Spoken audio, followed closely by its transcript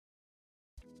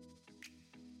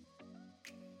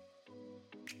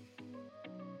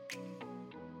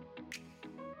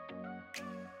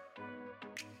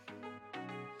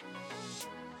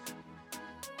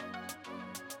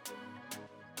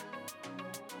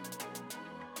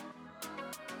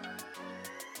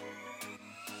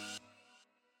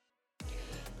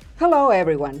Hello,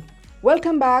 everyone.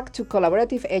 Welcome back to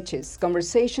Collaborative Edges,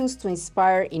 conversations to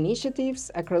inspire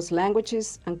initiatives across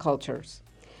languages and cultures.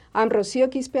 I'm Rocío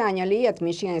Quispe-Añoli at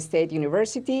Michigan State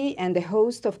University and the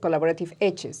host of Collaborative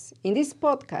Edges. In this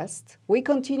podcast, we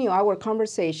continue our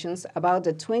conversations about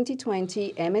the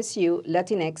 2020 MSU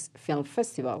Latinx Film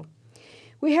Festival.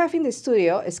 We have in the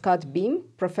studio Scott Beam,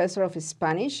 professor of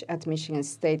Spanish at Michigan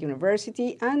State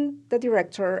University and the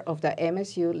director of the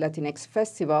MSU Latinx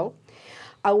Festival,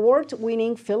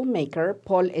 award-winning filmmaker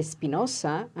Paul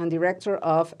Espinosa and director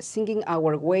of Singing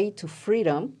Our Way to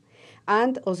Freedom,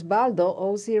 and Osvaldo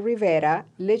Ozzy Rivera,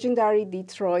 legendary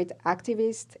Detroit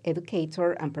activist,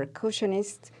 educator, and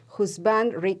percussionist, whose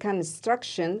band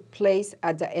Reconstruction plays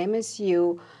at the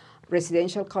MSU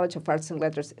Residential College of Arts and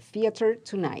Letters Theater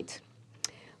tonight.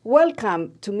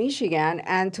 Welcome to Michigan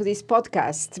and to this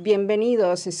podcast.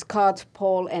 Bienvenidos, Scott,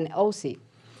 Paul, and Ozzy.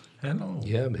 Hello.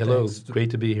 Yeah, hello. Thanks. Great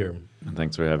to be here. And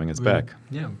thanks for having us back.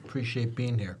 Yeah, appreciate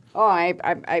being here. Oh,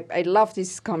 I love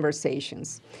these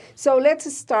conversations. So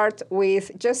let's start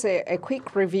with just a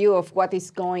quick review of what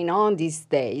is going on these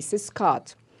days.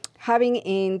 Scott, having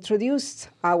introduced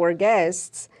our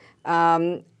guests,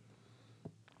 I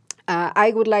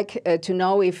would like to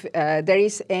know if there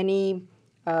is any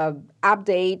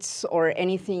updates or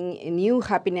anything new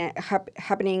happening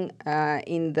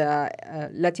in the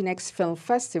Latinx Film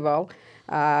Festival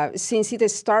since it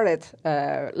started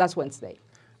last Wednesday.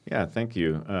 Yeah, thank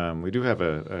you. We do have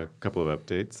a couple of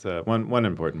updates. One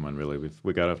important one, really.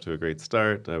 We got off to a great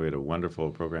start. We had a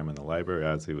wonderful program in the library.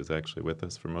 Ozzy was actually with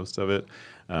us for most of it.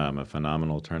 A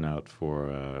phenomenal turnout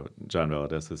for John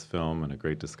Valadez's film and a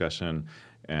great discussion.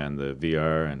 And the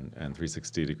VR and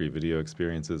 360-degree video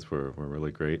experiences were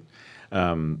really great.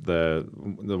 The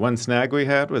one snag we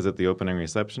had was at the opening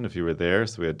reception, if you were there.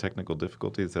 So we had technical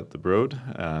difficulties at the Broad.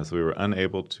 So we were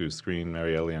unable to screen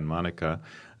Marielle and Monica,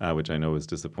 which I know was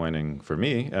disappointing for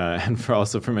me and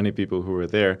also for many people who were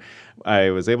there. I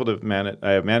was able to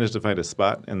managed to find a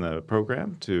spot in the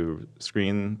program to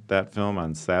screen that film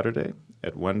on Saturday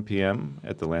at 1 p.m.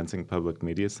 at the Lansing Public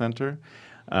Media Center.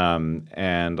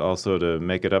 And also to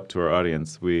make it up to our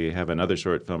audience, we have another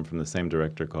short film from the same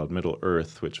director called Middle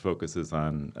Earth, which focuses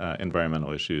on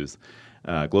environmental issues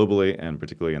globally and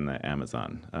particularly in the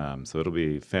Amazon. So it'll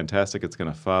be fantastic. It's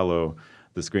going to follow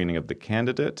the screening of The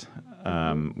Candidate,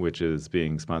 which is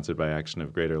being sponsored by Action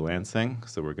of Greater Lansing.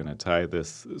 So we're going to tie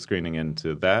this screening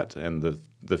into that. And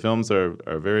the films are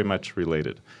very much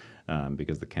related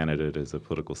because The Candidate is a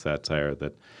political satire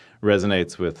that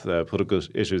resonates with political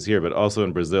issues here, but also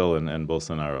in Brazil and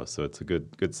Bolsonaro. So it's a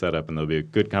good setup, and there'll be a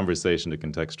good conversation to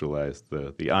contextualize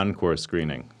the encore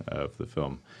screening of the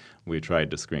film we tried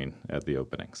to screen at the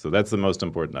opening. So that's the most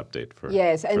important update for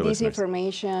Yes, and for this listeners.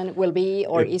 information will be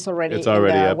or is already It's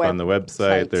already in the up on the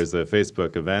website. website. There's a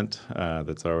Facebook event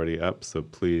that's already up, so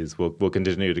please, we'll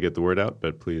continue to get the word out,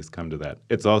 but please come to that.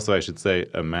 It's also, I should say,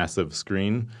 a massive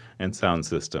screen and sound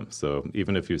system. So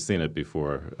even if you've seen it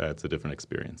before, it's a different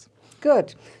experience.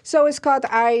 Good. So, Scott,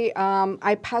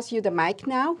 I pass you the mic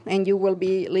now, and you will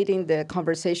be leading the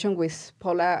conversation with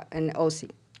Paula and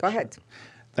Ozzy. Go ahead.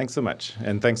 Thanks so much,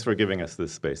 and thanks for giving us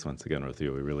this space once again,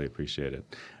 Rocío. We really appreciate it.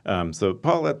 So,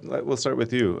 Paul, we'll start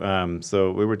with you.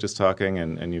 So we were just talking,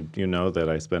 and you know that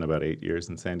I spent about 8 years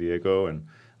in San Diego and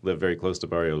live very close to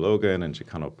Barrio Logan and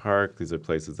Chicano Park. These are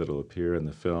places that will appear in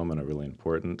the film and are really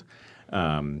important.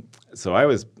 So I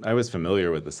was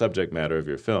familiar with the subject matter of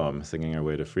your film, Singing Our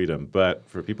Way to Freedom, but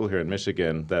for people here in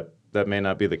Michigan, that may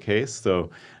not be the case. So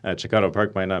Chicano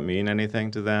Park might not mean anything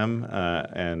to them,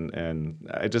 and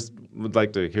I just would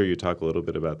like to hear you talk a little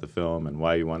bit about the film and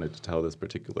why you wanted to tell this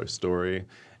particular story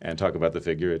and talk about the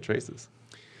figure it traces.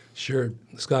 Sure,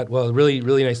 Scott. Well, really,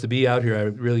 really nice to be out here. I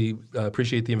really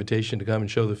appreciate the invitation to come and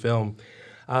show the film.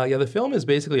 The film is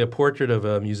basically a portrait of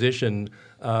a musician,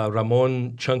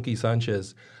 Ramon Chunky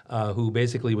Sanchez, who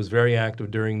basically was very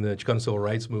active during the Chicano Civil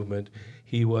Rights Movement.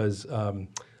 He was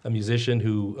a musician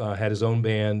who had his own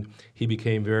band. He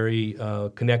became very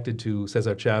connected to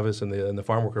Cesar Chavez and the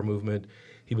farm worker movement.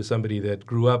 He was somebody that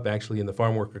grew up actually in the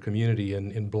farm worker community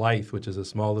in Blythe, which is a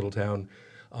small little town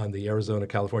on the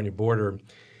Arizona-California border.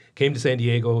 Came to San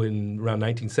Diego in around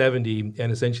 1970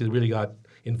 and essentially really got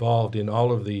involved in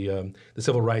all of the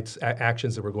civil rights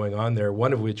actions that were going on there,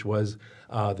 one of which was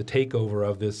the takeover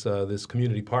of this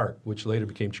community park, which later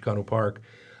became Chicano Park.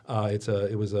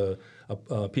 It was a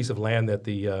piece of land that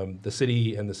the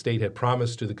city and the state had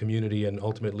promised to the community and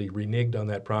ultimately reneged on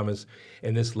that promise.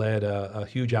 And this led a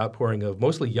huge outpouring of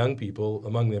mostly young people,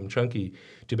 among them Chunky,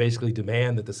 to basically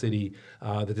demand that the city,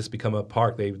 that this become a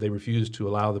park. They refused to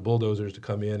allow the bulldozers to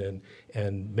come in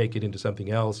and make it into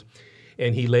something else.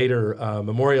 And he later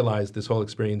memorialized this whole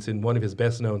experience in one of his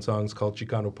best-known songs called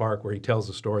Chicano Park, where he tells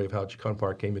the story of how Chicano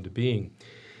Park came into being.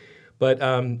 But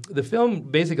the film,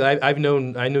 basically, I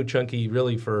knew Chunky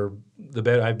really for the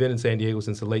better. I've been in San Diego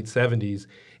since the late 70s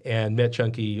and met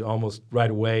Chunky almost right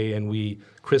away, and we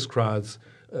crisscrossed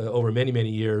over many, many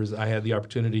years. I had the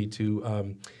opportunity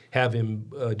to have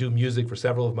him do music for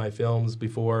several of my films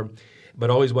before, but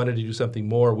always wanted to do something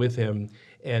more with him,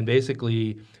 and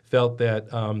basically felt that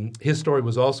his story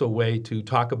was also a way to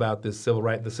talk about this civil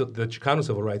right, the Chicano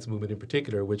civil rights movement in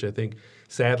particular, which I think,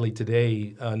 sadly,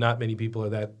 today not many people are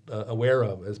that aware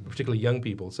of, as particularly young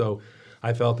people. So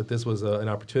I felt that this was an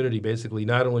opportunity, basically,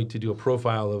 not only to do a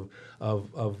profile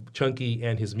of Chunky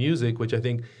and his music, which I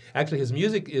think actually his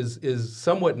music is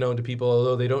somewhat known to people,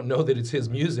 although they don't know that it's his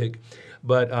music,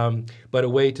 but a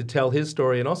way to tell his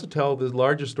story and also tell the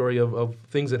larger story of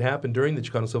things that happened during the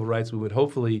Chicano civil rights movement.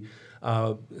 Hopefully,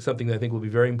 something that I think will be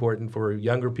very important for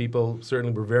younger people.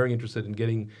 Certainly, we're very interested in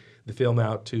getting the film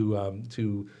out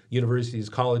to universities,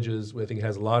 colleges. I think it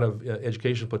has a lot of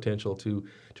educational potential to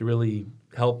really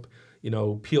help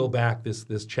peel back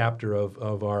this chapter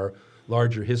of our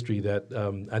larger history that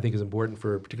I think is important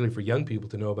particularly for young people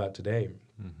to know about today.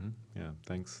 Mm-hmm. Yeah,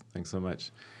 thanks so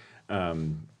much.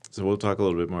 So we'll talk a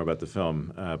little bit more about the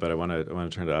film, but I want to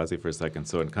turn to Ozzy for a second.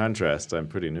 So in contrast, I'm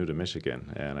pretty new to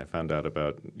Michigan, and I found out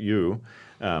about you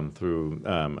through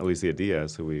Alicia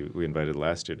Diaz, who we invited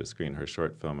last year to screen her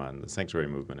short film on the sanctuary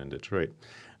movement in Detroit.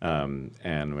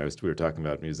 And we were talking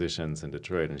about musicians in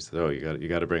Detroit, and she said, "Oh, you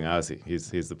got to bring Ozzy.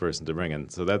 He's the person to bring."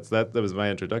 And so that was my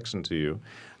introduction to you.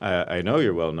 I know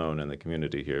you're well known in the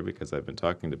community here because I've been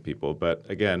talking to people. But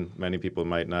again, many people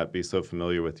might not be so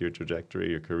familiar with your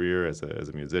trajectory, your career as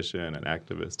a musician, an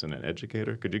activist, and an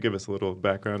educator. Could you give us a little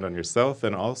background on yourself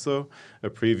and also a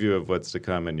preview of what's to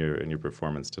come in your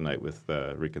performance tonight with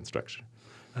Reconstruction?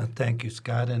 Thank you,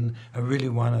 Scott, and I really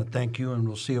want to thank you and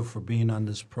Rocio for being on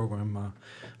this program.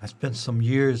 I spent some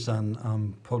years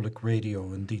on public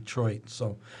radio in Detroit,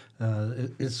 so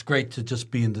it's great to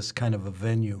just be in this kind of a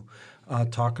venue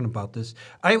talking about this.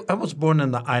 I was born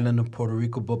in the island of Puerto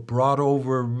Rico, but brought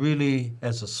over really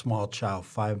as a small child,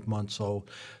 5 months old,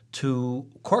 to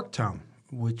Corktown,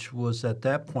 which was at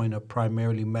that point a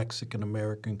primarily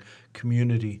Mexican-American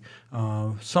community.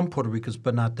 Some Puerto Ricans,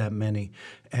 but not that many.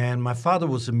 And my father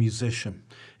was a musician,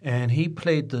 and he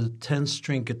played the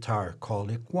 10-string guitar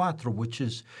called El Cuatro, which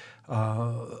is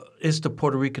the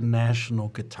Puerto Rican national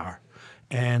guitar.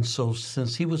 And so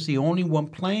since he was the only one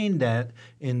playing that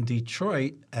in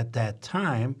Detroit at that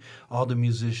time, all the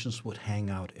musicians would hang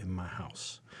out in my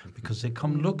house because they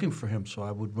come looking for him. So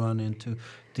I would run into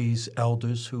these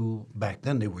elders who, back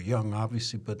then they were young,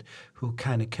 obviously, but who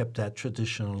kind of kept that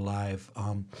tradition alive.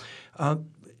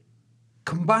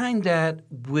 Combine that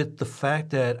with the fact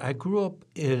that I grew up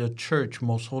in a church,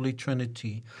 Most Holy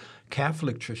Trinity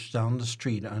Catholic Church down the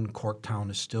street on Corktown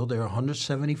is still there,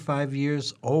 175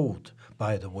 years old,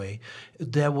 by the way.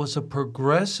 There was a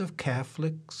progressive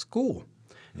Catholic school.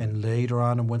 And later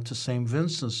on I went to St.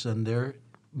 Vincent's, and their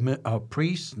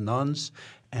priests, nuns,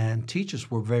 and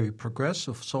teachers were very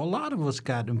progressive. So a lot of us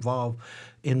got involved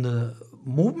in the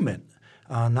movement,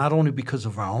 not only because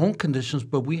of our own conditions,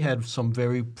 but we had some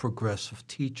very progressive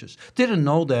teachers. Didn't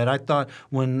know that. I thought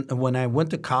when I went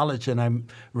to college and I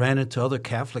ran into other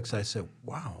Catholics, I said,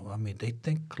 wow, I mean, they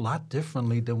think a lot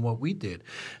differently than what we did.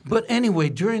 But anyway,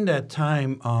 during that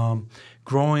time,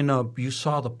 growing up, you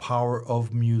saw the power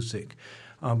of music.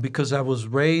 Because I was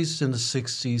raised in the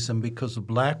 60s and because the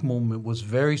black movement was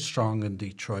very strong in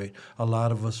Detroit, a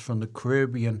lot of us from the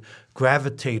Caribbean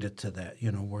gravitated to that.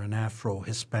 We're an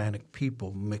Afro-Hispanic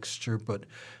people mixture, but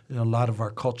a lot of our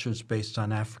culture is based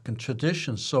on African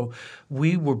traditions. So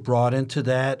we were brought into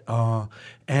that.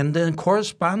 And then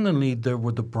correspondingly, there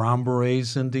were the Brown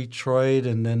Berets in Detroit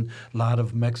and then a lot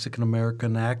of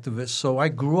Mexican-American activists. So I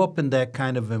grew up in that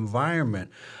kind of environment.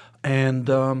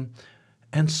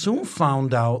 And soon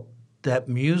found out that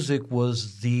music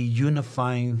was the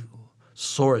unifying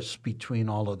source between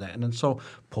all of that. And so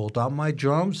pulled out my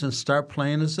drums and started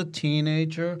playing as a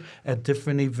teenager at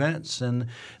different events. And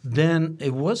then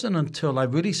it wasn't until I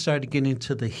really started getting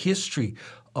into the history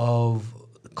of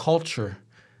culture,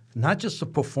 not just the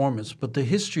performance, but the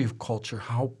history of culture,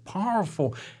 how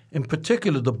powerful, in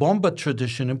particular, the bomba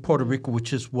tradition in Puerto Rico,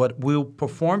 which is what we'll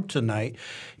perform tonight,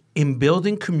 in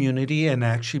building community and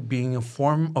actually being a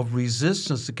form of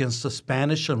resistance against the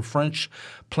Spanish and French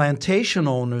plantation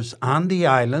owners on the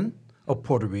island of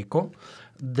Puerto Rico,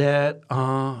 that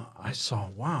I saw,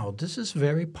 wow, this is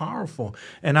very powerful.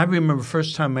 And I remember the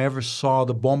first time I ever saw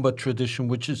the bomba tradition,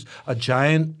 which is a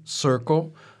giant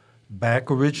circle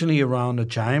back originally around a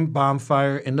giant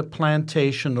bonfire in the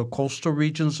plantation, the coastal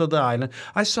regions of the island.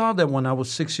 I saw that when I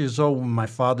was 6 years old, when my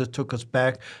father took us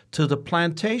back to the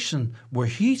plantation where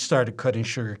he started cutting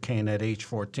sugar cane at age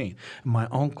 14. And my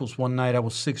uncles, one night I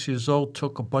was 6 years old,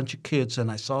 took a bunch of kids,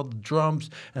 and I saw the drums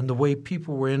and the way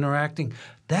people were interacting.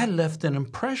 That left an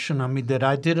impression on me that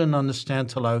I didn't understand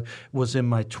till I was in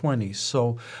my 20s.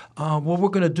 So what we're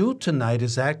going to do tonight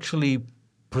is actually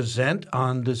present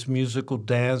on this musical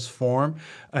dance form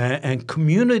and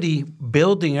community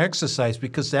building exercise,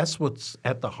 because that's what's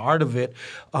at the heart of it,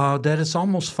 that is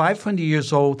almost 500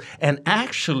 years old and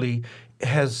actually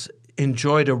has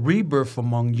enjoyed a rebirth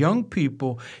among young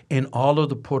people in all of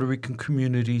the Puerto Rican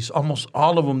communities, almost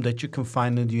all of them that you can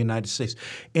find in the United States.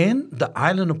 In the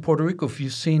island of Puerto Rico, if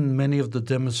you've seen many of the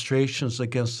demonstrations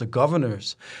against the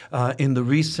governors in the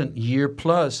recent year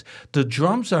plus, the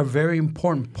drums are a very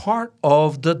important part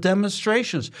of the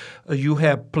demonstrations. You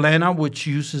have plena, which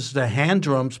uses the hand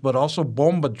drums, but also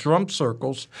bomba drum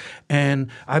circles.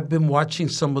 And I've been watching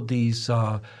some of these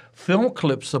film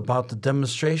clips about the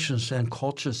demonstrations, and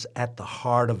culture's at the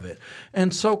heart of it.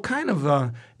 And so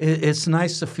it's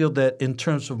nice to feel that in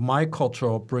terms of my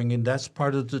cultural upbringing, that's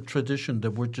part of the tradition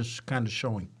that we're just kind of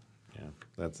showing. Yeah,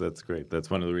 that's great.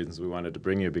 That's one of the reasons we wanted to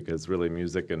bring you, because really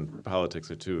music and politics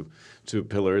are two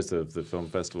pillars of the film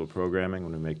festival programming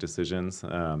when we make decisions.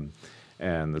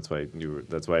 And that's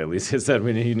why Alicia said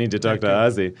you need to talk to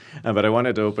Ozzy. But I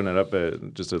wanted to open it up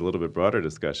just a little bit broader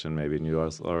discussion, maybe, and you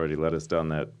also already led us down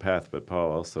that path. But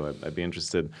Paul, also, I'd be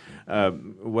interested.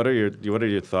 What are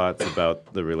your thoughts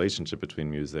about the relationship between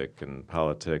music and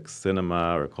politics,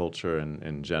 cinema, or culture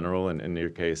in general? And in your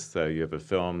case, you have a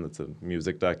film that's a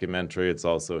music documentary. It's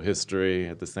also history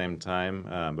at the same time.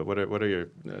 But what are your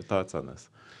thoughts on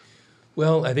this?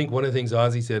 Well, I think one of the things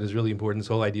Ozzy said is really important, this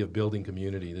whole idea of building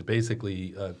community, that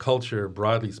basically culture,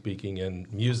 broadly speaking, and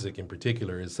music in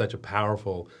particular is such a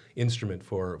powerful instrument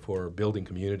for building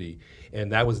community.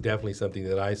 And that was definitely something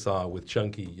that I saw with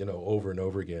Chunky, over and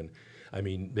over again. I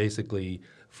mean, basically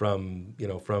from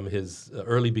his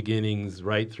early beginnings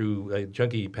right through,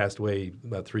 Chunky passed away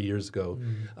about 3 years ago,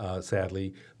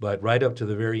 sadly, but right up to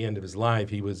the very end of his life,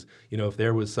 he was, if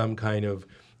there was some kind of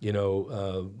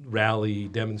rally,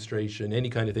 demonstration,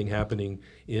 any kind of thing happening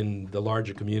in the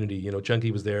larger community, Chunky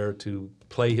was there to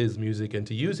play his music and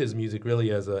to use his music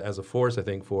really as a force, I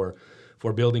think, for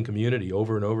building community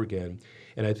over and over again.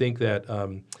 And I think that,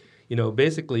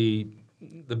 basically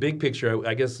the big picture,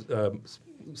 I guess,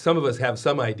 some of us have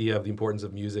some idea of the importance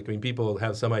of music. I mean, people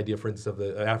have some idea, for instance, of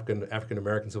the African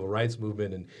American civil rights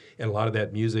movement and a lot of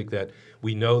that music, that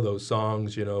we know those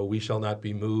songs, "We Shall Not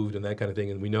Be Moved" and that kind of thing,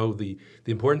 and we know the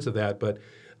importance of that. But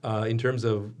in terms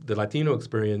of the Latino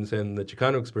experience and the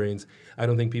Chicano experience, I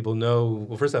don't think people know.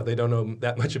 Well, first off, they don't know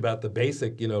that much about the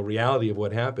basic, reality of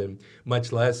what happened,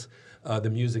 much less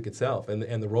the music itself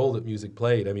and the role that music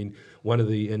played. I mean, one of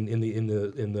the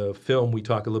in the film we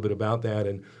talk a little bit about that,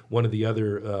 and one of the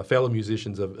other fellow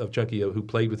musicians of Chunky who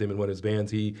played with him in one of his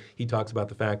bands, he talks about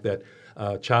the fact that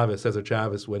Cesar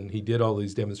Chavez, when he did all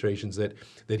these demonstrations, that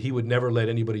he would never let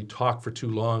anybody talk for too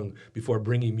long before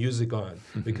bringing music on,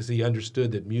 because he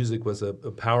understood that music was a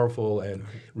powerful and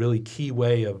really key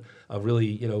way of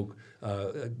really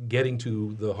getting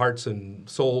to the hearts and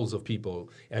souls of people,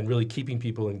 and really keeping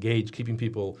people engaged, keeping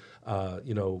people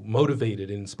motivated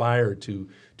and inspired to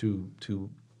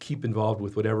keep involved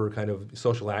with whatever kind of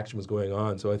social action was going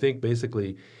on. So I think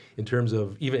basically, in terms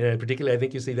of even, and particularly I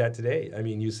think you see that today. I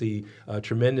mean, you see a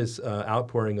tremendous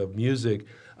outpouring of music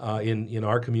in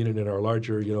our community, in our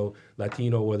larger,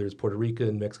 Latino, whether it's Puerto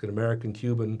Rican, Mexican American,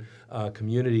 Cuban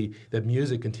community, that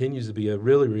music continues to be a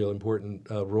really, real important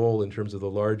role in terms of the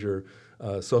larger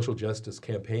social justice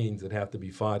campaigns that have to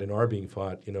be fought and are being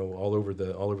fought, all over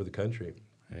the country.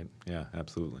 Right. Yeah,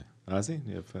 absolutely. Ozzy,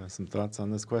 you have some thoughts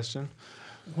on this question?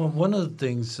 Well, one of the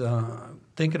things,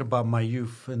 thinking about my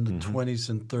youth in the 20s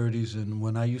and 30s, and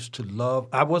when I used to love,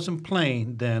 I wasn't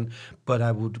playing then, but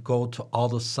I would go to all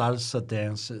the salsa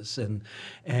dances, and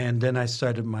then I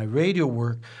started my radio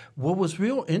work. What was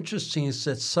real interesting is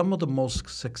that some of the most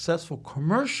successful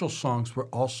commercial songs were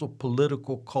also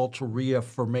political, cultural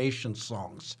reaffirmation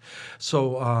songs.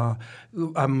 So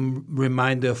I'm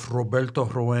reminded of Roberto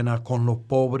Roena, Con los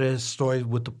pobres, Stories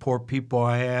with the Poor People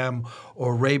I Am,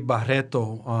 or Ray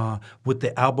Barreto with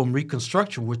the album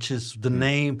Reconstruction, which is the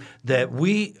name that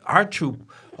our troupe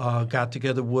got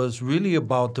together, was really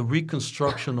about the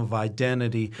reconstruction of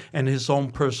identity and his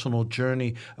own personal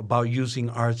journey about using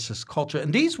arts as culture.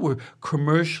 And these were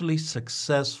commercially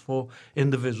successful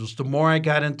individuals. The more I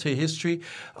got into history,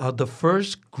 the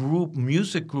first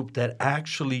music group that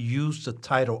actually used the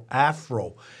title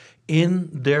Afro in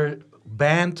their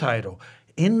band title.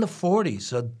 In the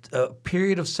 40s, a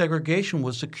period of segregation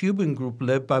was the Cuban group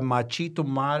led by Machito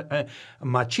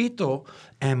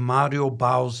and Mario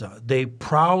Bauza. They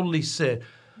proudly said,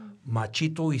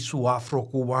 Machito y su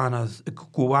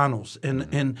Afro-Cubanos.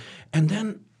 And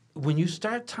then when you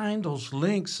start tying those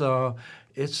links,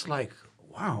 it's like,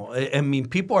 wow. I mean,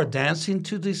 people are dancing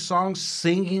to these songs,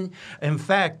 singing. In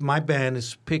fact, my band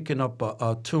is picking up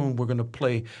a tune we're going to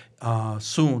play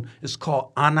soon. It's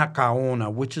called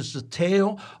Anacaona, which is the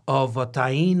tale of a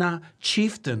Taína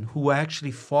chieftain who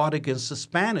actually fought against the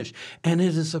Spanish. And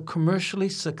it is a commercially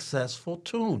successful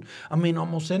tune. I mean,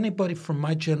 almost anybody from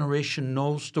my generation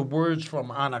knows the words from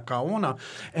Anacaona.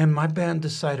 And my band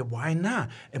decided, why not?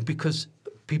 And because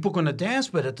people are going to dance,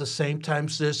 but at the same time,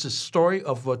 there's the story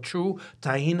of a true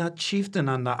Taína chieftain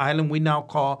on the island we now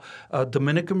call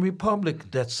Dominican Republic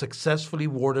that successfully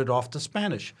warded off the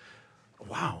Spanish.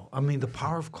 Wow. I mean, the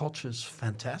power of culture is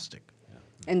fantastic.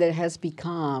 And that has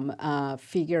become a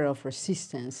figure of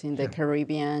resistance in the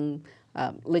Caribbean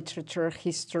literature,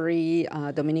 history,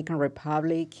 Dominican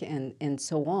Republic, and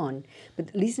so on.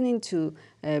 But listening to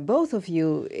both of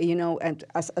you, you know, and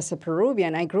as a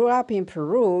Peruvian, I grew up in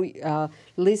Peru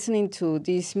listening to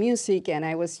this music, and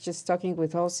I was just talking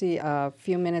with Ozzy a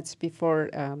few minutes before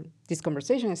this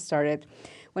conversation started.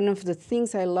 One of the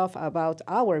things I love about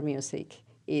our music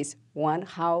is, one,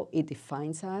 how it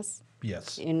defines us.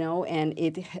 Yes. You know, and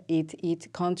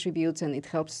it contributes and it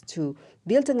helps to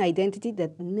build an identity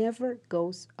that never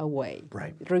goes away.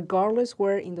 Right. Regardless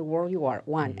where in the world you are,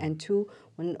 one. And two,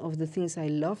 one of the things I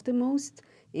love the most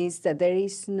is that there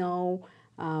is no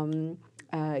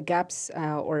gaps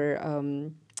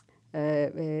or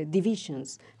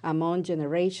divisions among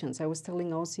generations. I was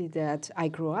telling Ozzy that I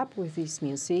grew up with this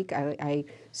music. I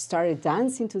started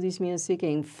dancing to this music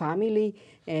in family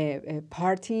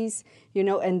parties, you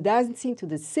know, and dancing to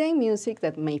the same music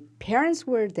that my parents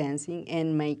were dancing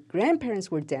and my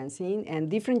grandparents were dancing, and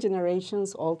different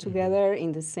generations all together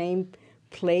in the same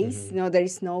place. You know, there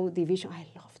is no division. I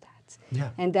love that.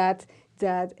 Yeah. And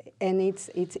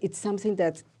it's something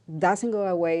that doesn't go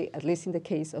away, at least in the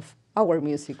case of our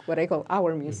music, what I call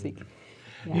our music. Yeah.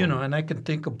 You know, and I can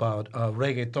think about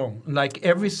reggaeton. Like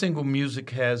every single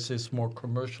music has its more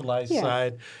commercialized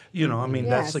side. You know, I mean,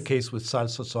 that's the case with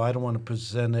salsa, so I don't want to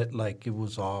present it like it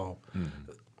was all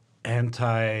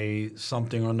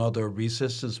anti-something or another,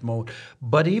 resistance mode.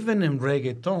 But even in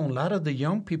reggaeton, a lot of the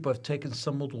young people have taken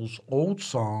some of those old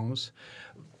songs,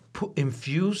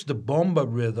 infused the bomba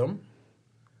rhythm,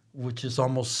 which is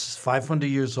almost 500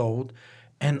 years old,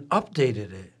 and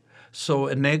updated it. So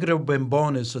El Negro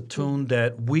Bembón is a tune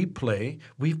that we play.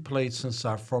 We've played since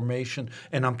our formation,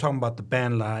 and I'm talking about the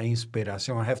band La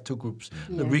Inspiración. I have two groups,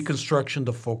 the Reconstruction,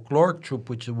 the folkloric troupe,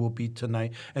 which it will be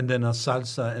tonight, and then a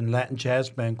salsa and Latin jazz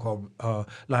band called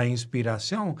La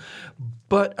Inspiración.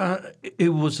 But it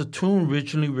was a tune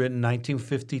originally written in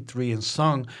 1953 and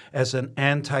sung as an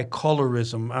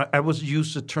anti-colorism. I was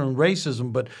used to term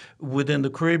racism, but within the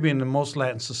Caribbean and most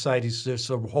Latin societies, there's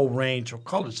a whole range of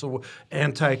colors. So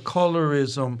anti-colorism,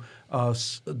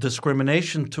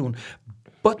 discrimination tune.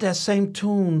 But that same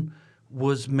tune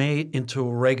was made into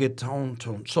a reggaeton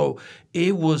tune. So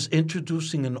it was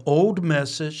introducing an old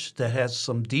message that has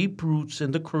some deep roots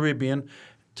in the Caribbean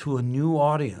to a new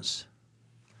audience.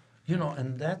 You know,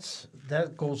 and that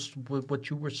goes with what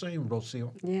you were saying,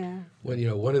 Rocio. Yeah. Well, you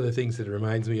know, one of the things that it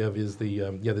reminds me of is the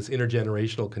this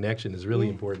intergenerational connection is really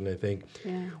important, I think.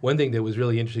 Yeah. One thing that was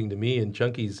really interesting to me in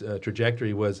Chunky's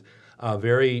trajectory was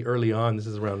very early on. This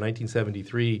is around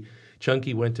 1973.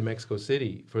 Chunky went to Mexico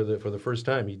City for the first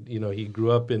time. He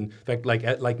grew up in fact,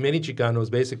 like many Chicanos,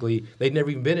 basically they'd never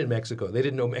even been in Mexico. They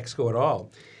didn't know Mexico at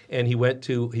all. And he went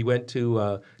to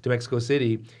Mexico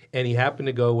City, and he happened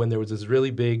to go when there was this really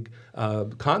big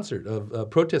concert of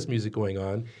protest music going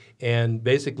on. And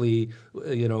basically,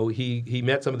 he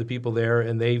met some of the people there,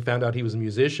 and they found out he was a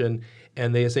musician,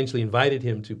 and they essentially invited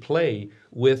him to play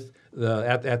with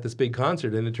at this big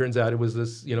concert. And it turns out it was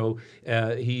this,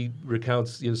 he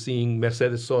recounts seeing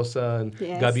Mercedes Sosa and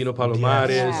Gabino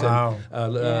Palomares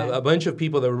and a bunch of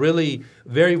people that were really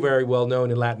very, very well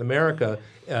known in Latin America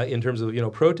in terms of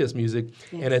protest music.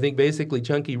 And I think basically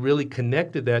Chunky really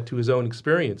connected that to his own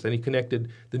experience, and he connected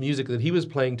the music that he was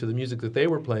playing to the music that they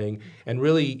were playing, and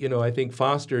really I think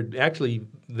fostered actually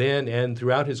then and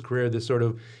throughout his career this sort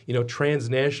of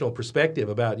transnational perspective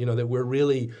about that we're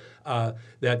really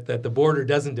that the border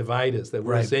doesn't divide us, that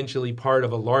we're essentially part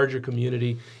of a larger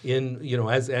community in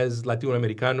as Latino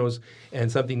Americanos, and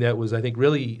something that was I think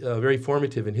really very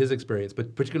formative in his experience,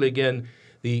 but particularly again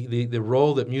the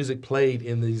role that music played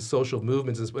in these social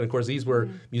movements. And of course, these were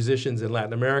musicians in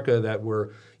Latin America that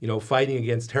were, fighting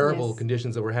against terrible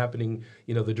conditions that were happening,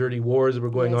 the dirty wars that were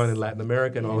going on in Latin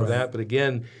America and all of that. But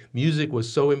again, music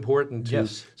was so important to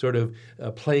sort of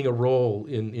playing a role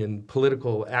in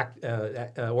political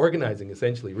organizing,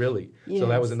 essentially, really. So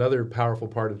that was another powerful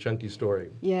part of Chunky's story.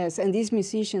 Yes, and these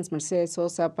musicians, Mercedes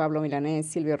Sosa, Pablo Milanés,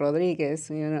 Silvio Rodriguez,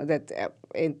 that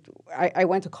I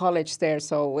went to college there,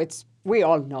 so we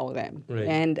all know them. Right.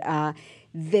 And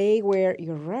they were,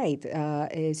 you're right,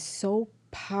 so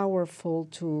powerful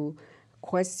to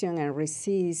question and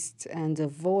resist, and the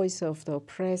voice of the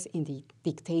oppressed in the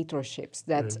dictatorships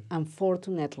that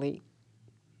unfortunately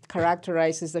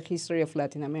characterizes the history of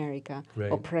Latin America,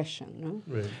 oppression.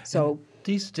 No? Right. So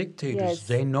these dictators,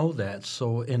 they know that.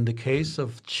 So in the case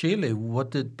of Chile,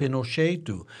 what did Pinochet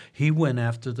do? He went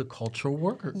after the cultural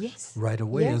workers right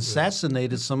away,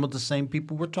 assassinated some of the same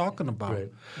people we're talking about.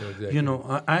 Right.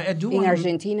 Exactly. I do in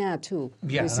Argentina too.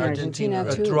 Yeah, in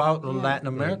Argentina too. Throughout Latin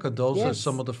America, those are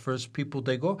some of the first people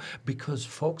they go, because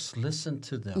folks listen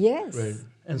to them. Yes. Right.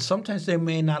 And sometimes they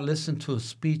may not listen to a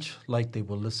speech like they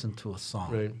will listen to a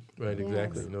song. Right,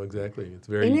 exactly. Yes. No, exactly. It's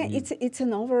very. And it's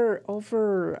an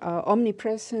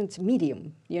omnipresent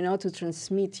medium, to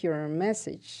transmit your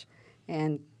message,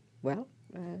 and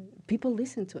people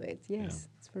listen to it. Yes,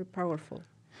 it's very powerful.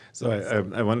 So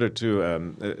I wonder too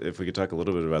if we could talk a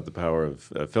little bit about the power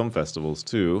of film festivals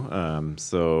too.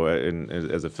 As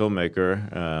a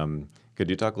filmmaker. Could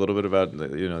you talk a little bit about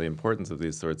the importance of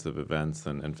these sorts of events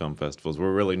and film festivals?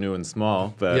 We're really new and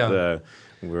small, but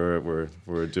we're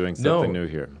doing something new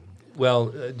here.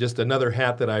 Well, just another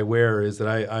hat that I wear is that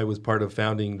I was part of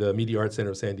founding the Media Arts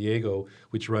Center of San Diego,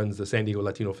 which runs the San Diego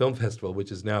Latino Film Festival,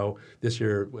 which is now, this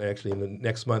year, actually in the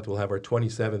next month, we'll have our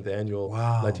 27th annual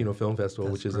Latino Film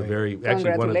Festival, which is a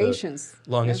actually one of the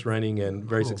longest running and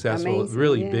very successful,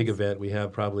 really big event. We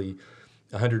have probably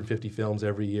 150 films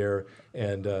every year,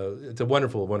 and it's a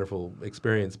wonderful, wonderful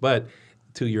experience. But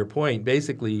to your point,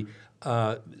 basically,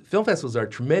 film festivals are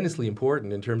tremendously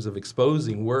important in terms of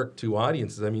exposing work to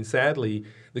audiences. I mean, sadly,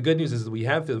 the good news is that we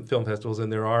have film festivals,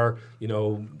 and there are,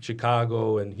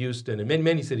 Chicago and Houston, and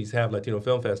many cities have Latino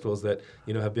film festivals that,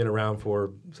 have been around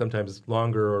for sometimes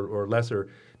longer or lesser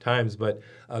times. But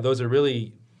those are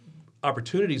really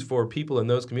opportunities for people in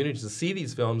those communities to see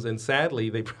these films, and sadly,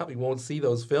 they probably won't see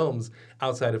those films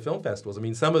outside of film festivals. I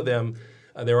mean, some of them,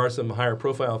 there are some higher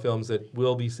profile films that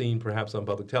will be seen perhaps on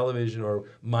public television or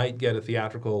might get a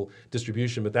theatrical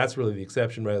distribution, but that's really the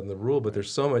exception rather than the rule. But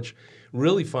there's so much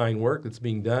really fine work that's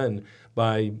being done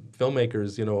by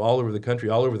filmmakers, all over the country,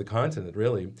 all over the continent,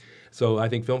 really. So I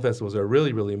think film festivals are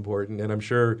really, really important, and I'm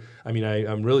sure,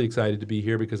 I'm really excited to be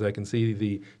here because I can see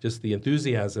the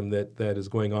enthusiasm that is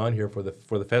going on here for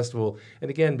the festival. And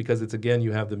again, because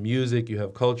you have the music, you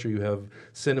have culture, you have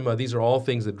cinema. These are all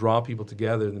things that draw people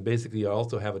together, and basically you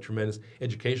also have a tremendous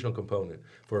educational component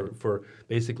for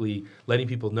basically letting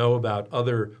people know about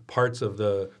other parts of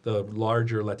the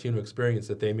larger Latino experience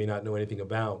that they may not know anything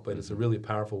about. But it's a really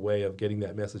powerful way of getting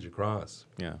that message across.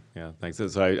 Yeah, thanks.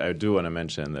 So I do want to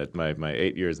mention that my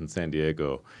 8 years in San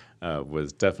Diego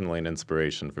was definitely an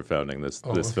inspiration for founding this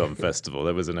film festival.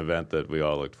 That was an event that we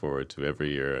all looked forward to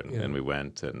every year, and we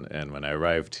went. And when I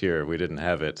arrived here, we didn't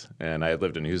have it. And I had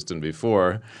lived in Houston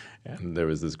before, and there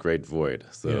was this great void.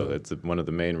 So it's one of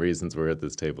the main reasons we're at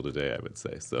this table today, I would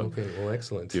say. So okay, well,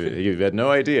 excellent. You had no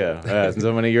idea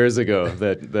so many years ago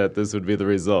that this would be the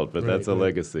result, but that's a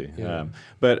legacy. Yeah.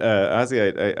 But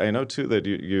Ozzy, I know too that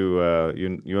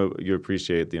you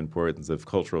appreciate the importance of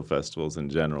cultural festivals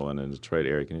in general and in the Detroit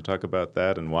area. Can you talk about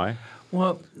that and why?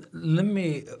 Well, let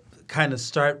me kind of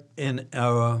start in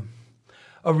a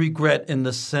regret in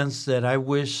the sense that I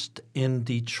wished in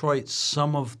Detroit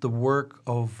some of the work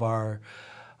of our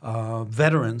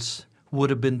veterans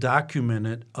would have been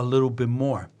documented a little bit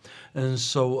more. And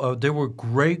so there were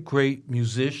great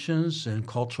musicians and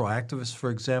cultural activists. For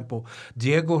example,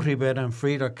 Diego Rivera and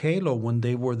Frida Kahlo, when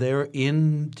they were there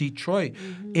in Detroit,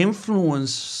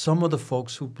 influenced some of the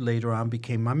folks who later on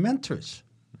became my mentors.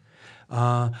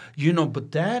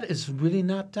 But that is really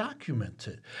not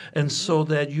documented. And so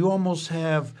that you almost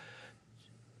have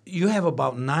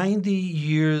about 90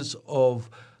 years of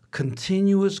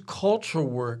continuous cultural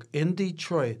work in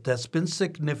Detroit that's been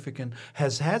significant,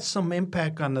 has had some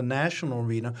impact on the national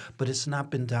arena, but it's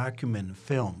not been documented in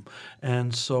film.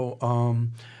 And so,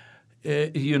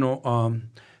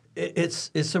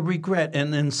 it's a regret.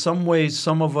 And in some ways,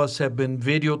 some of us have been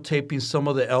videotaping some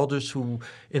of the elders who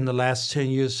in the last 10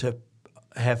 years have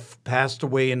have passed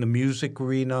away in the music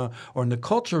arena or in the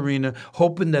culture arena,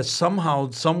 hoping that somehow,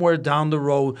 somewhere down the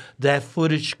road, that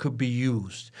footage could be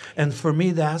used. And for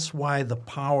me, that's why the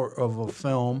power of a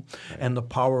film and the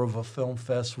power of a film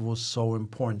festival is so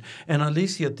important. And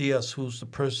Alicia Diaz, who's the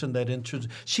person that introduced,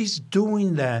 she's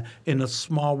doing that in a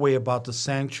small way about the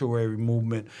sanctuary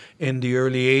movement in the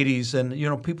early 80s. And,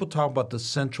 people talk about the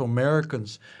Central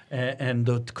Americans and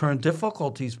the current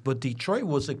difficulties, but Detroit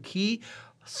was a key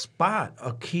spot,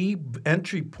 a key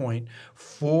entry point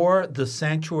for the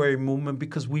sanctuary movement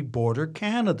because we border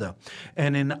Canada.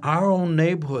 And in our own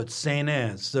neighborhood, St.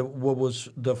 Anne's, what was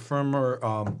the former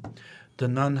the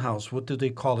nun house, what do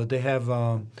they call it? They have,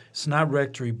 it's not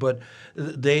rectory, but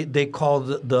they call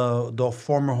the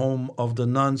former home of the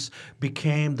nuns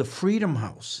became the Freedom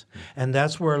House. And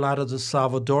that's where a lot of the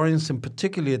Salvadorians, and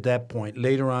particularly at that point,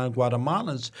 later on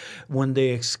Guatemalans, when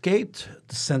they escaped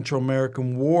the Central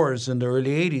American wars in the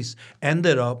early 80s,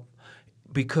 ended up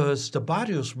because the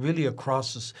barrios really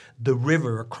across the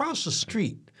river, across the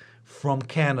street from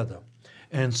Canada.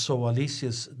 And so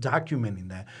Alicia's documenting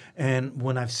that. And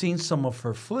when I've seen some of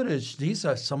her footage, these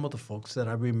are some of the folks that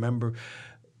I remember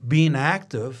being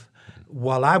active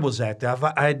while I was active.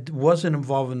 I wasn't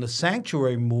involved in the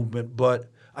sanctuary movement, but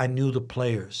I knew the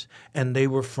players. And they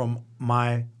were from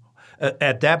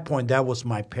at that point, that was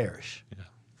my parish.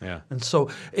 Yeah. And so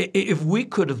if we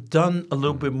could have done a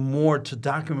little bit more to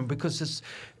document, because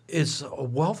it's a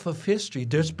wealth of history.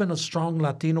 There's been a strong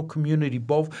Latino community,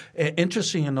 both,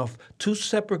 interesting enough, two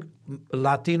separate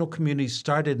Latino communities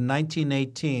started in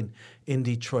 1918 in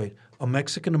Detroit. A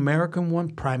Mexican-American one,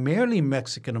 primarily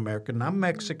Mexican-American, not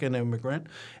Mexican immigrant,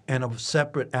 and a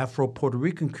separate Afro-Puerto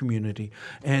Rican community.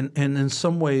 And in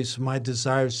some ways, my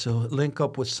desire is to link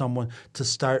up with someone to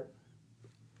start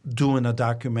doing a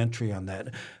documentary on that.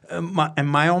 And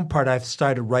my own part, I've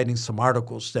started writing some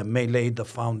articles that may lay the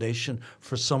foundation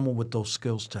for someone with those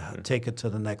skills to take it to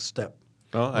the next step.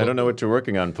 Well, I don't know what you're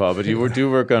working on, Paul, but you do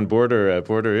work on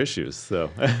border issues. So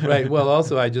Right. Well,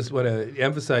 also, I just want to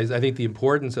emphasize, I think, the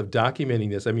importance of documenting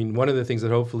this. I mean, one of the things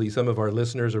that hopefully some of our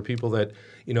listeners or people that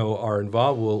are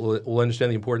involved will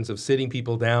understand the importance of sitting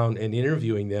people down and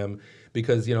interviewing them.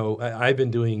 Because I've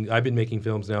been making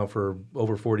films now for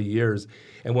over 40 years,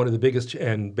 and one of the biggest,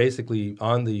 and basically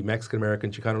on the Mexican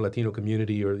American Chicano Latino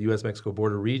community or the U.S.-Mexico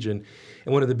border region,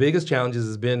 and one of the biggest challenges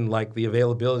has been like the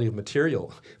availability of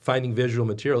material, finding visual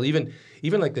material. Even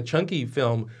like the Chunky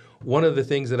film. One of the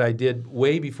things that I did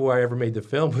way before I ever made the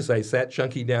film was I sat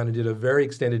Chunky down and did a very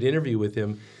extended interview with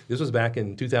him. This was back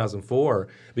in 2004,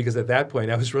 because at that point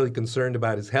I was really concerned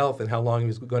about his health and how long he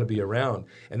was going to be around.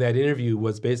 And that interview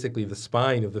was basically the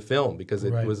spine of the film, because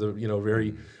it was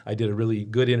I did a really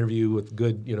good interview with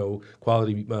good,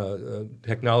 quality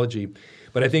technology.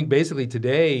 But I think basically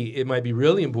today it might be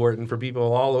really important for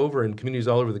people all over and communities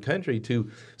all over the country to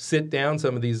sit down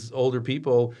some of these older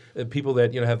people, people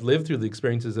that have lived through the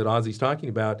experiences that Ozzy's talking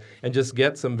about, and just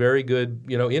get some very good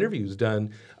interviews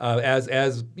done as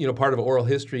part of an oral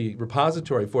history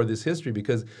repository for this history.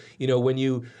 Because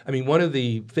one of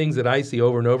the things that I see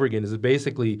over and over again is that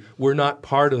basically we're not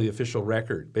part of the official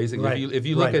record. Basically, if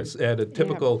you look at a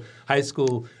typical high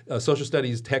school social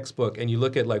studies textbook and you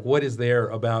look at like what is there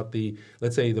about the,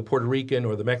 let's say, the Puerto Rican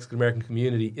or the Mexican American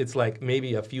community, it's like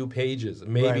maybe a few pages.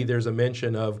 Maybe there's a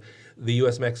mention of the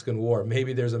U.S.-Mexican War.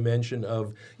 Maybe there's a mention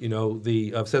of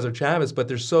of Cesar Chavez, but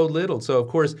there's so little. So of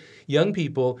course, young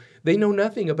people, they know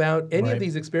nothing about any of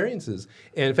these experiences.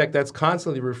 And in fact, that's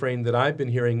constantly a refrain that I've been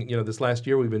hearing. This last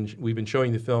year we've been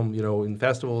showing the film in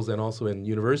festivals and also in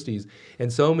universities,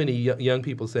 and so many young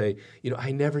people say,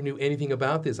 I never knew anything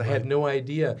about this. I had no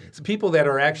idea. So people that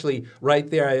are actually right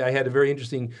there. I had a very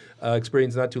interesting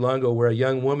experience not too long ago where a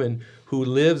young woman who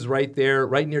lives right there,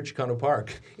 right near Chicano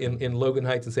Park in Logan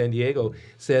Heights in San Diego,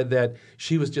 said that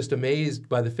she was just amazed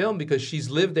by the film because she's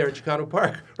lived there at Chicano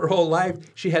Park her whole life.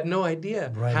 She had no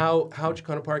idea how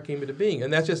Chicano Park came into being.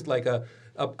 And that's just like a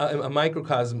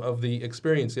microcosm of the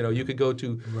experience. You could go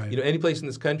to any place in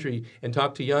this country and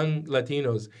talk to young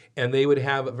Latinos, and they would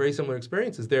have very similar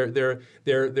experiences.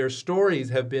 Their stories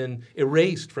have been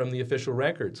erased from the official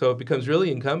record. So it becomes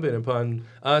really incumbent upon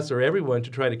us or everyone to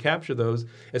try to capture those,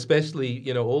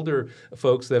 especially older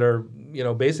folks that are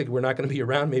basically we're not going to be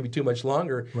around maybe too much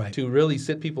longer, to really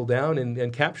sit people down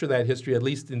and capture that history at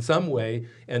least in some way,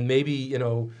 and maybe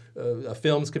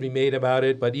films could be made about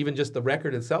it, but even just the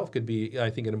record itself could be, I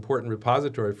think, an important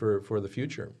repository for the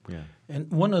future. Yeah. And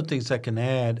one of the things I can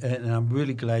add, and I'm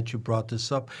really glad you brought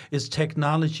this up, is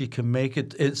technology can make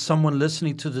it. Someone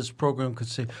listening to this program could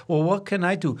say, "Well, what can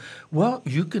I do?" Well,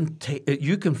 you can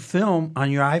film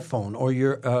on your iPhone or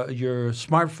your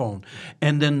smartphone,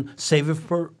 and then save it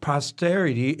for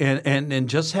posterity, and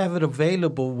just have it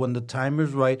available when the time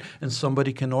is right, and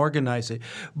somebody can organize it.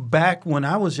 Back when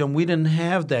I was young, we didn't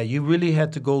have that. You really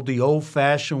had to go the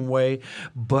old-fashioned way.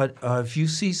 But if you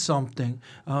see something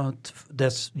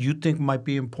that's you think might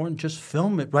be important, just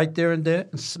film it right there and there,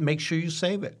 and make sure you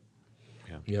save it.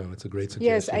 Yeah, that's a great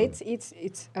Yes, suggestion.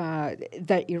 it's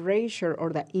the erasure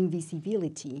or the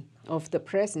invisibility of the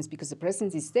presence, because the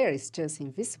presence is there, it's just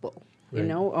invisible. You Right.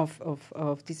 know,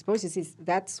 of these voices.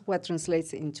 That's what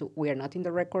translates into we are not in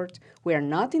the record, we are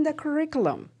not in the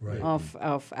curriculum Right.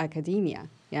 of academia.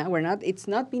 Yeah, we're not. It's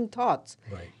not being taught,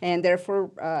 Right. and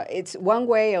therefore, it's one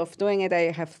way of doing it.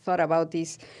 I have thought about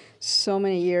this so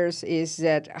many years. Is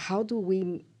that how do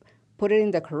we put it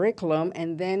in the curriculum?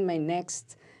 And then my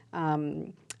next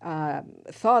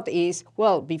thought is,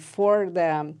 well, before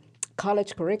the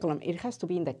college curriculum, it has to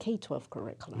be in the K-12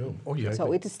 curriculum. No. Oh, yeah, I So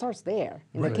think- it starts there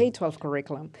in Right. the K-12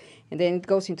 curriculum, and then it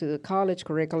goes into the college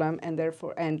curriculum, and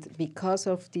therefore, and because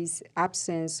of this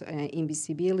absence,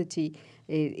 invisibility,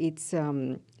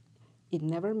 it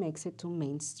never makes it to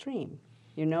mainstream.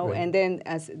 You know, Right. and then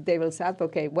as devil's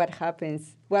advocate, what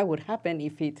happens? What would happen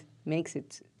if it makes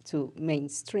it to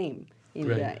mainstream in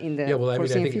the yeah, well, I mean, I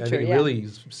foreseeing think future? it Yeah. really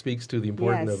speaks to the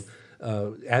importance Yes.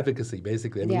 of advocacy,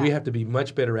 basically. I mean, we Yeah. have to be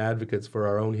much better advocates for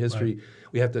our own history.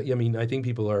 We have to. I mean, I think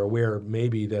people are aware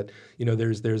maybe that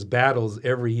there's battles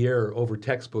every year over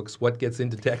textbooks, what gets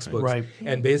into textbooks, Right.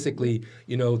 and basically,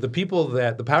 the people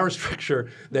the power structure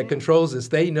that controls this,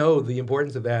 they know the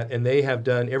importance of that, and they have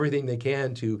done everything they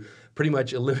can to pretty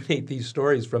much eliminate these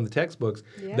stories from the textbooks.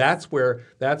 Yes.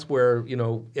 That's where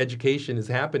education is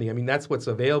happening. I mean, that's what's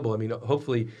available. I mean,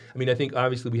 hopefully, I think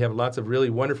obviously we have lots of really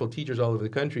wonderful teachers all over the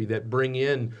country that bring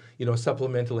in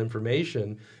supplemental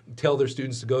information, tell their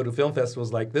students to go to film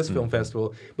festivals like this film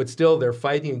festival, but still they're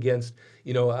fighting against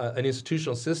an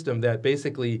institutional system that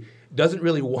basically doesn't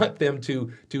really want them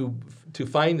to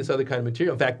find this other kind of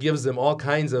material. In fact, gives them all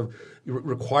kinds of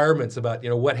requirements about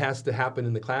what has to happen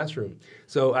in the classroom.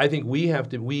 So I think we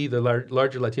the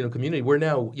larger Latino community, we're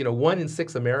now 1 in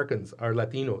 6 Americans are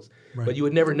Latinos, but you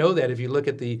would never know that if you look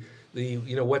at the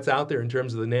what's out there in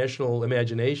terms of the national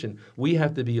imagination. We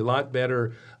have to be a lot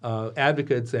better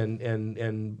advocates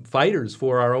and fighters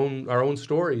for our own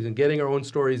stories, and getting our own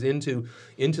stories into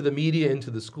the media,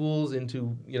 into the schools,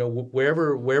 into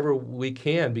wherever we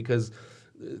can, because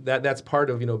that's part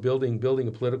of building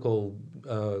a political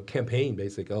campaign,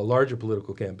 basically a larger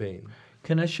political campaign.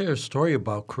 Can I share a story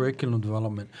about curriculum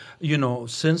development?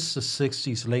 Since the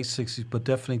 60s, late 60s, but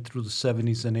definitely through the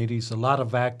 70s and 80s, a lot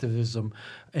of activism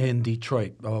in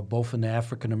Detroit, both in the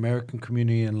African American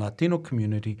community and Latino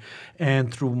community.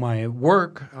 And through my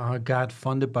work, I got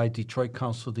funded by Detroit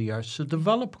Council of the Arts to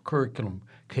develop a curriculum,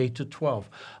 K-12,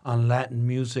 on Latin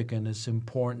music and its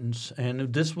importance.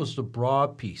 And this was the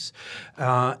broad piece.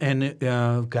 And it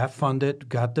got funded,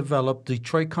 got developed.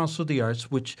 Detroit Council of the Arts,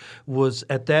 which was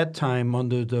at that time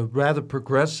under the rather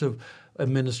progressive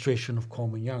administration of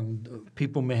Coleman Young.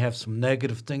 People may have some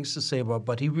negative things to say about,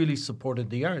 but he really supported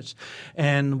the arts.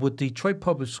 And with Detroit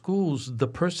Public Schools, the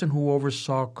person who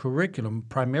oversaw curriculum,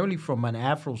 primarily from an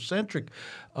Afrocentric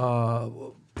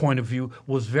point of view,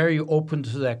 was very open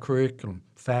to that curriculum.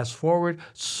 Fast forward,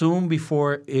 soon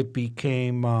before it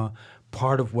became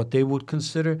part of what they would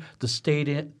consider, the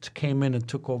state came in and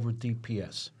took over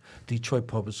DPS, Detroit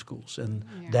Public Schools, and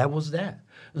that was that.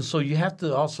 And so you have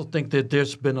to also think that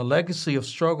there's been a legacy of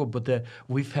struggle, but that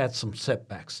we've had some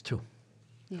setbacks too.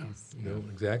 Yes.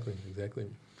 Exactly.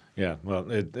 Yeah, well,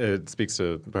 it speaks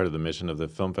to part of the mission of the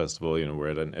film festival. We're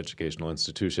at an educational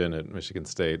institution at Michigan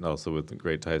State, and also with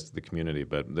great ties to the community.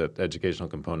 But the educational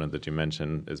component that you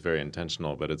mentioned is very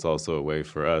intentional, but it's also a way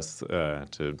for us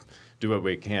to do what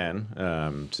we can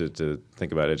to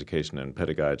think about education and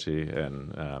pedagogy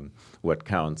and what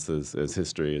counts as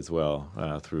history as well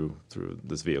through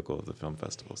this vehicle of the film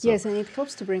festival. So, Yes, and it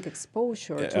helps to bring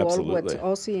exposure to all what absolutely.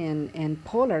 Ozzy and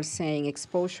Paul are saying,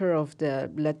 exposure of the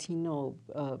Latino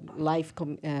life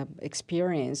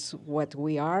experience, what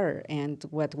we are and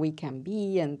what we can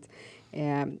be,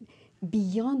 and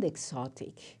beyond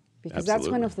exotic. Because that's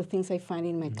one Absolutely. of the things I find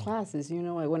in my classes.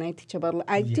 When I teach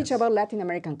about Latin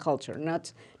American culture,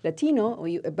 not Latino,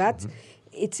 but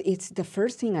it's the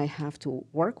first thing I have to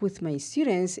work with my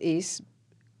students is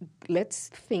let's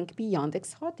think beyond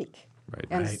exotic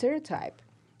and stereotype.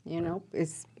 You know,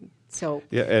 it's so.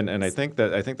 Yeah, and I think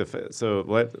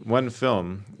one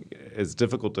film is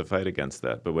difficult to fight against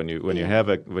that, but when you have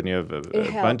a bunch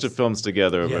of helps. films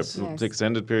together over Yes. an Yes.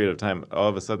 extended period of time, all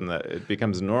of a sudden that it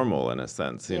becomes normal in a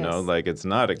sense. You know, Yes. like it's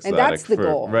not And exotic that's the for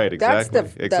goal. right. That's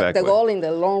Exactly. the goal in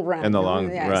the long run. In the no? long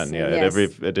Yes, run, yeah, at yes,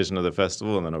 every edition of the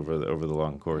festival, and then over the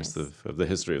long course Yes. of the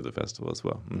history of the festival as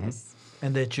well. Mhm. yes.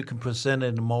 And that you can present it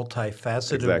in a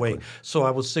multifaceted Exactly. way. So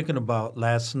I was thinking about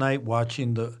last night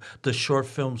watching the short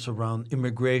films around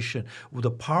immigration. Well, the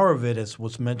power of it, as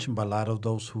was mentioned by a lot of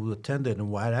those who attended,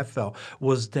 and why I felt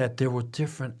was that there were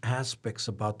different aspects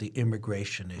about the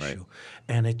immigration issue,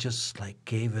 and it just like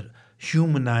gave it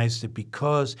humanized it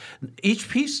because each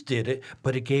piece did it,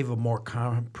 but it gave a more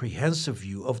comprehensive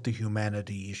view of the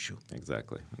humanity issue.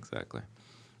 Exactly.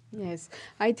 Yes,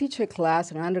 I teach a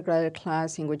class, an undergraduate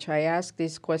class, in which I ask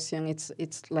this question.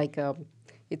 It's like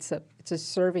it's a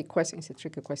survey question. It's a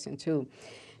tricky question too,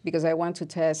 because I want to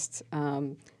test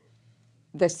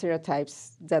the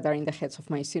stereotypes that are in the heads of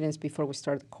my students before we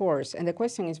start the course. And the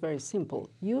question is very simple.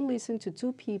 You listen to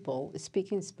two people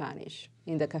speaking Spanish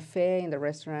in the cafe, in the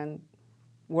restaurant,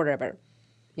 wherever,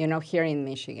 you know, here in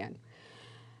Michigan.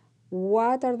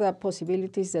 What are the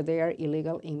possibilities that they are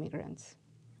illegal immigrants?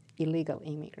 Illegal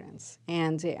immigrants.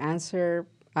 And the answer,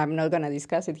 I'm not going to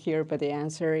discuss it here, but the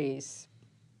answer is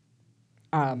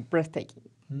breathtaking.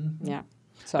 Yeah.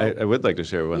 So I would like to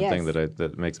share one thing Yes.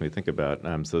 that makes me think about.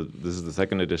 So this is the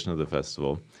second edition of the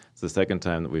festival. It's the second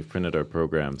time that we've printed our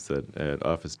programs at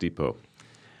Office Depot,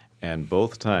 and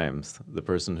both times the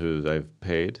person who I've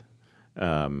paid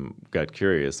got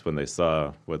curious when they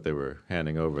saw what they were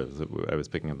handing over. I was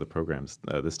picking up the programs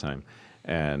this time,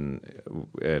 and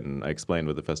I explained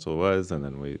what the festival was, and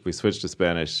then we switched to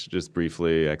Spanish just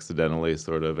briefly, accidentally,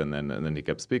 sort of, and then he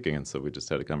kept speaking, and so we just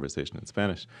had a conversation in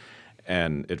Spanish.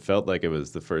 And it felt like it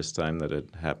was the first time that it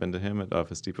happened to him at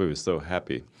Office Depot. He was so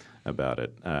happy about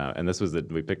it. And this was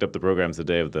we picked up the programs the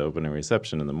day of the opening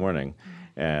reception in the morning,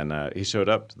 and he showed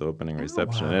up to the opening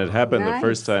reception. And it happened the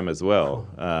first Nice. time as well.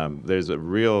 There's a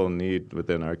real need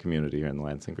within our community here in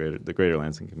the greater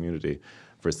Lansing community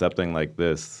for something like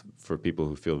this for people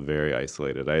who feel very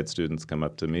isolated. I had students come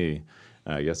up to me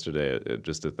yesterday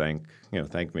just to thank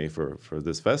me for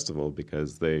this festival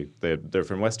because they're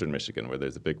from Western Michigan where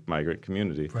there's a big migrant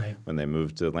community. Right. When they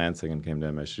moved to Lansing and came to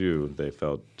MSU, they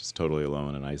felt just totally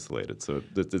alone and isolated. So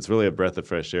it's really a breath of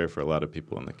fresh air for a lot of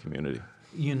people in the community.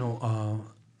 You know,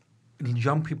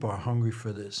 young people are hungry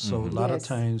for this. So a lot of Yes.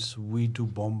 times we do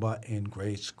bomba in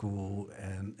grade school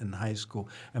and in high school.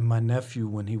 And my nephew,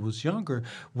 when he was younger,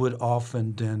 would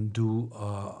often then do,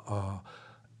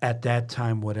 at that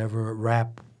time, whatever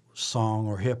rap song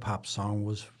or hip hop song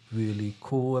was really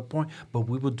cool at point, but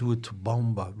we would do it to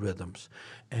bomba rhythms.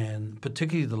 And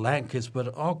particularly the Latin kids, but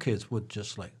all kids would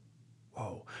just like,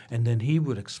 whoa. And then he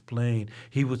would explain,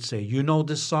 he would say, you know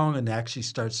this song, and actually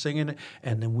start singing it,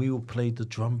 and then we would play the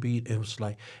drum beat. It was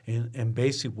like, and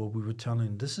basically what we were telling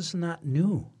him, this is not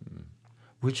new.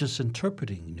 We're just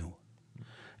interpreting new.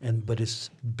 But it's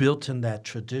built in that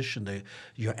tradition that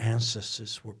your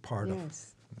ancestors were part of.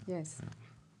 Yes. Yes.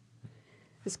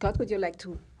 Scott, would you like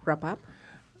to wrap up?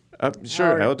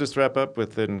 Sure. Or- I'll just wrap up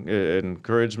with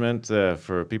encouragement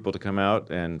for people to come out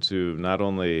and to not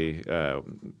only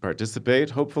participate,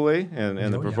 hopefully,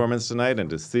 in the performance tonight and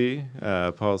to see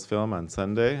Paul's film on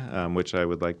Sunday, which I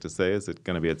would like to say is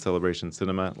going to be at Celebration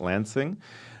Cinema Lansing.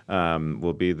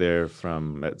 We'll be there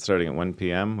starting at 1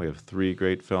 p.m. We have 3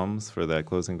 great films for that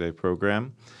closing day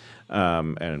program.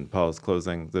 And Paul's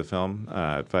closing the film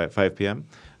at 5 p.m.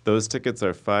 Those tickets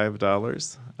are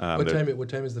 $5. What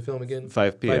time is the film again?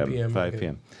 5 p.m. 5 p.m. 5 okay.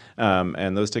 p.m.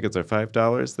 And those tickets are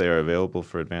 $5. They are available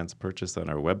for advance purchase on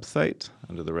our website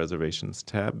under the reservations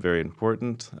tab. Very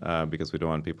important because we don't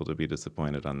want people to be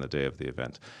disappointed on the day of the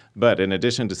event. But in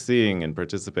addition to seeing and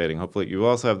participating, hopefully you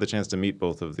also have the chance to meet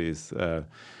both of these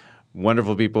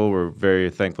wonderful people we're very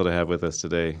thankful to have with us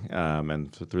today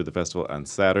and through the festival on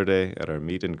Saturday at our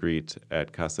meet and greet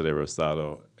at Casa de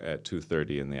Rosado at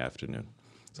 2:30 in the afternoon.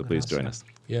 So please join us.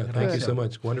 Yeah, thank you so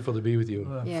much. Wonderful to be with you.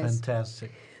 Yes.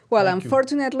 Fantastic. Well, Thank you.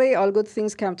 unfortunately, all good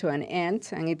things come to an end,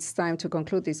 and it's time to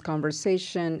conclude this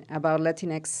conversation about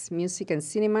Latinx music and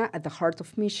cinema at the heart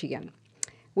of Michigan.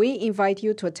 We invite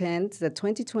you to attend the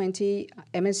 2020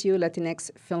 MSU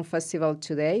Latinx Film Festival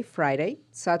today, Friday,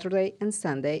 Saturday, and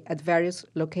Sunday at various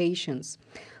locations,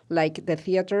 like the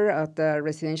theater of the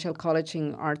Residential College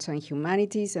in Arts and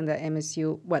Humanities and the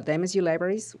MSU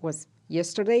Libraries was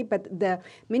yesterday. But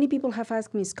many people have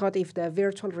asked me, Scott, if the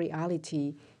virtual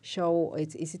reality show,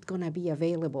 is it going to be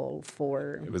available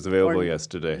for... It was available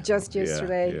yesterday. Just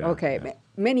yesterday? Yeah, okay. yeah.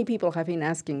 Many people have been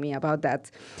asking me about that.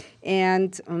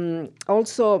 And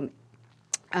also...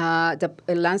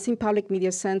 the Lansing Public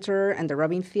Media Center and the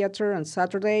Robin Theater on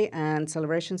Saturday, and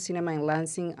Celebration Cinema in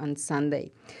Lansing on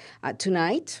Sunday.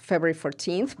 Tonight, February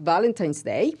 14th, Valentine's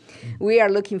Day, we are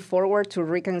looking forward to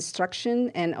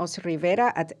Reconstruction and Jose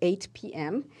Rivera at 8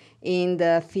 p.m. in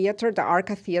the theater, the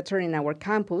Arca Theater in our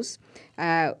campus,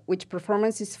 which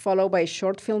performance is followed by a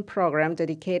short film program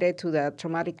dedicated to the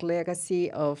traumatic legacy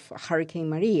of Hurricane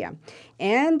Maria.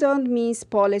 And don't miss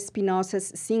Paul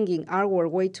Espinosa's Singing Our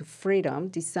Way to Freedom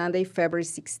this Sunday, February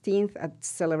 16th at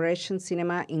Celebration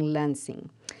Cinema in Lansing.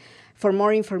 For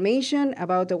more information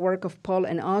about the work of Paul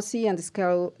and Ozzy and the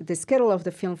schedule of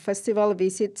the film festival,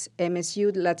 visit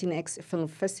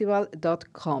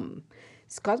msulatinxfilmfestival.com.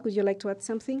 Scott, would you like to add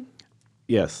something?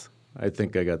 Yes. I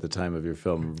think I got the time of your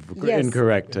film Yes.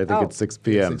 incorrect. I think it's 6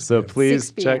 p.m. 6 So p.m. please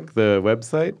 6 p.m. check the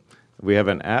website. We have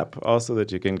an app also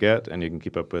that you can get, and you can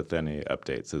keep up with any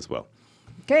updates as well.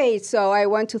 Okay, so I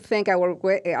want to thank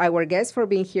our guests for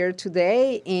being here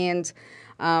today in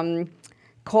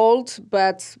cold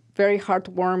but very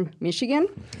heartwarm Michigan.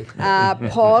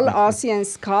 Paul, Ozzy, and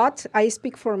Scott, I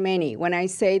speak for many when I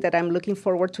say that I'm looking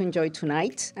forward to enjoy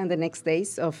tonight and the next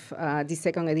days of the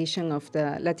second edition of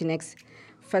the Latinx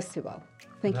Festival.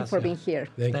 Thank you for being here.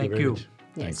 Thank you very much.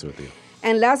 Yes. Thanks, Ruthie.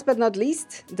 And last but not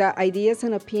least, the ideas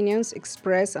and opinions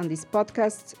expressed on this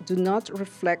podcast do not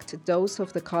reflect those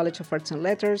of the College of Arts and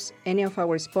Letters, any of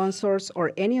our sponsors,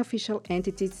 or any official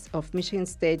entities of Michigan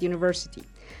State University.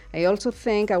 I also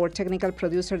thank our technical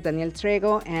producer, Daniel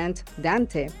Trego, and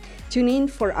Dante. Tune in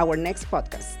for our next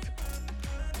podcast.